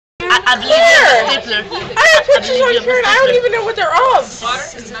I believe you're a stapler. I have pictures on here and I don't even know what they're of. I'm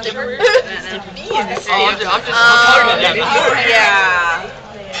just Yeah.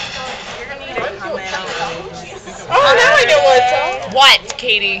 Oh, now I know what's up. What,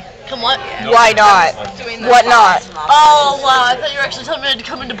 Katie? Come what? Why not? What not? Oh, wow, I thought you were actually telling me to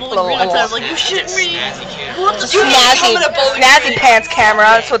come into Bowling Green. I was like, you shitting me? What the Snazzy Pants camera,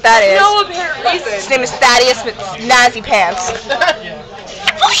 that's what that is. No apparent reason. His name is Thaddeus Snazzy Pants.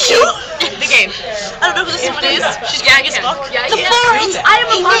 Fuck you! The game. I don't know who this woman is. She's gang as fuck. Yeah, the floor is. I am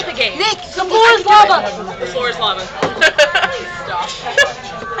a part of the game. Nick, the floor is lava. The floor is lava.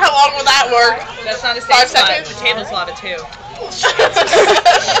 How long will that work? That's not a 5 seconds? The table's lava too.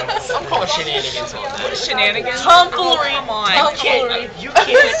 I'm calling shenanigans on that. Shenanigans? Tomfoolery. Come on. Tomfoolery. You can't.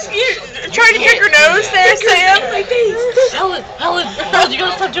 You trying to pick her nose there, Sam? Helen, you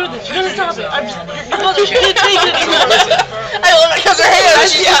gotta stop doing this. You gotta stop it. I'm just. Your mother can't take it anymore. I love it because her hands.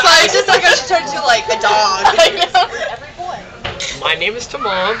 She's just like. It's just like how she turned into like a dog. I know. My name is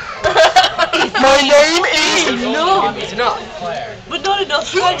Tamam. My name is. No. It's enough. But not enough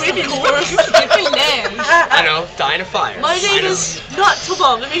for women. Different names. I know, dying of fire. My name is not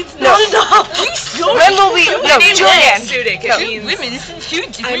Tamam. It means not enough. When will we? No, Julian. It means women in two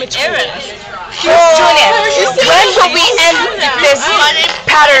different eras. Julian. When will we end this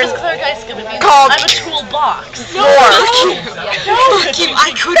pattern called I'm a toolbox. war?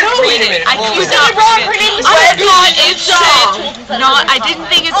 I couldn't read it. I could not read it. I thought it said not. I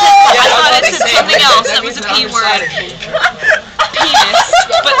didn't think it said. I thought it said something else that was a P word. Penis.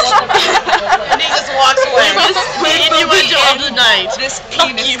 But And he just walks away. Innuendo of the night. This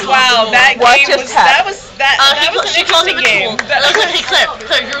penis. Wow, That What game just was happened? that was an she called interesting him a game. tool. I was like, hey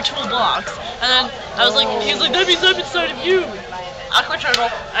Claire, you're a toolbox. And then I was like, he was like, that means I'm inside of you. Aqua turtle.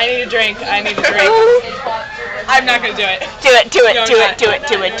 I need a drink. I'm not gonna do it. Do it.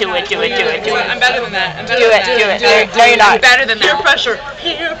 I'm better than that. Do it. No, you're not. I'm better than Peer that. pressure.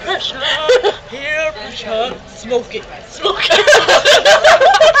 Peer pressure. Peer pressure. Smoke it.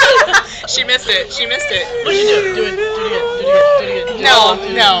 She missed it. What'd you do? Do it again. No.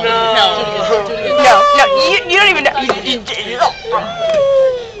 You don't even know.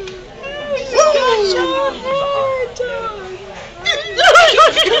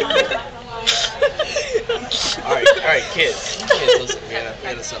 Alright, kids, listen, we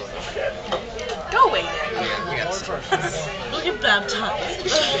gotta settle down. Go away. We gotta settle down. We'll get baptized.